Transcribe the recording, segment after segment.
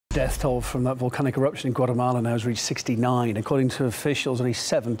Death toll from that volcanic eruption in Guatemala now has reached 69. According to officials, only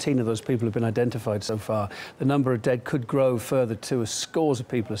 17 of those people have been identified so far. The number of dead could grow further too, as scores of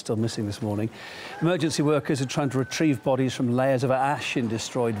people are still missing this morning. Emergency workers are trying to retrieve bodies from layers of ash in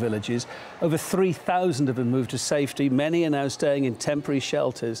destroyed villages. Over 3,000 have been moved to safety. Many are now staying in temporary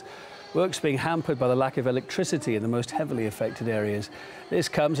shelters. Work's being hampered by the lack of electricity in the most heavily affected areas. This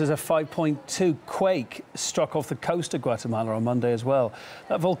comes as a 5.2 quake struck off the coast of Guatemala on Monday as well.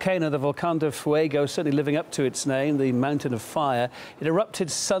 That volcano, the Volcán de Fuego, certainly living up to its name, the Mountain of Fire. It erupted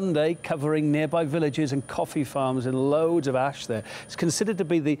Sunday, covering nearby villages and coffee farms and loads of ash there. It's considered to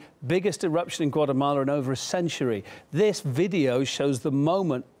be the biggest eruption in Guatemala in over a century. This video shows the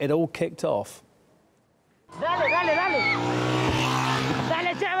moment it all kicked off. Dale, dale, dale.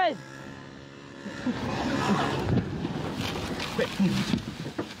 Dale, Chávez.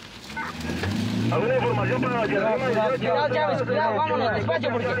 ¿Alguna información para la Cuidado, Chávez, cuidado, vámonos despacio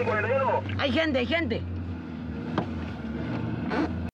porque hay gente, hay gente.